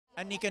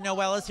Annika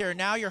Noelle is here.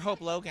 Now you're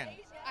Hope Logan.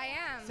 I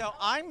am. So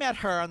I met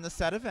her on the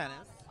set of Venice.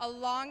 A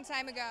long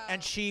time ago.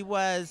 And she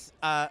was,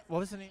 what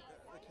was the name?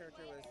 The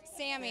character was?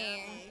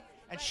 Sammy.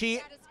 And But she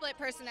had a split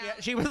personality.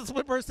 Yeah, she was a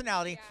split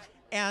personality.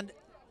 Yeah. And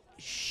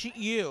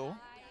you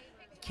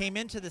came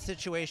into the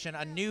situation,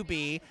 a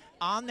newbie,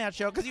 on that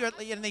show, because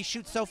they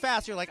shoot so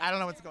fast, you're like, I don't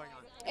know what's going on.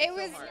 It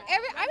was.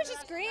 I was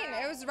just green.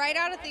 It was right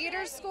out of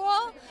theater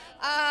school,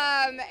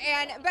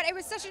 but it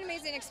was such an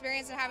amazing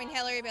experience, and having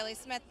Hillary Bailey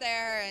Smith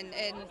there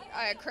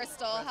and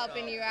Crystal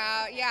helping you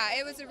out. Yeah,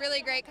 it was a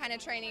really great kind of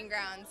training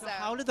ground. So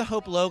how did the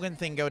Hope Logan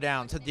thing go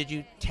down? So did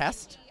you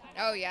test?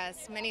 Oh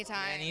yes, many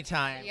times. Many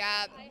times.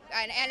 Yeah,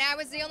 and I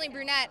was the only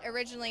brunette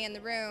originally in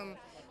the room,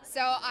 so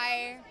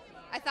I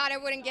thought I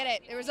wouldn't get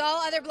it. There was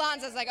all other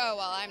blondes. I was like, oh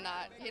well, I'm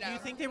not. Do you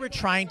think they were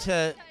trying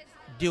to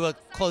do a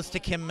close to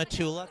Kim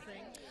Matula thing?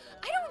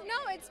 I don't know.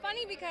 It's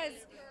funny because,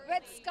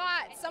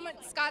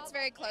 Scott's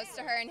very close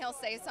to her, and he'll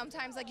say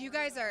sometimes, like, you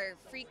guys are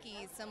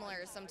freaky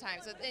similar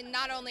sometimes. And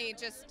not only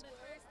just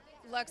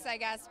looks, I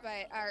guess,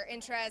 but our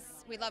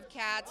interests. We love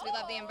cats. We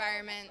love the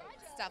environment,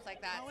 stuff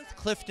like that. How is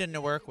Clifton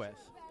to work with?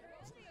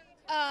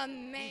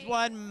 Amazing. He's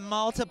won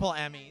multiple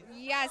Emmys.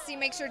 Yes, he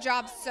makes your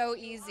job so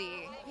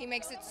easy. He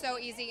makes it so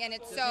easy, and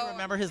it's Does so. he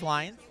remember his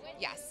lines?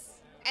 Yes.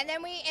 And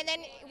then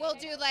we'll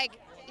do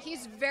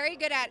he's very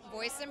good at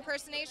voice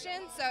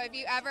impersonation. So if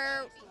you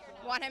ever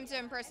want him to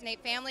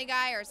impersonate Family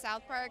Guy or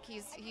South Park,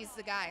 he's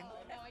the guy.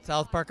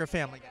 South Park or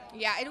Family Guy?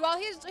 Yeah. Well,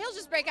 he'll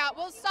just break out.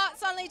 We'll start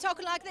suddenly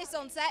talking like this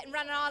on set and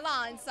running our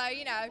lines. So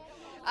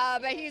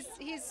but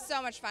he's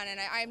so much fun, and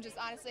I'm just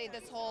honestly,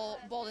 this whole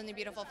Bold and the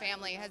Beautiful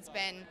family has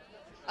been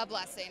a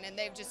blessing, and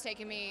they've just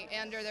taken me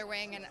under their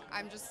wing, and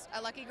I'm just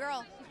a lucky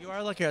girl. You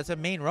are lucky. It's a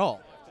main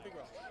role.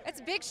 It's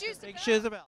big shoes. Big shoes to fill.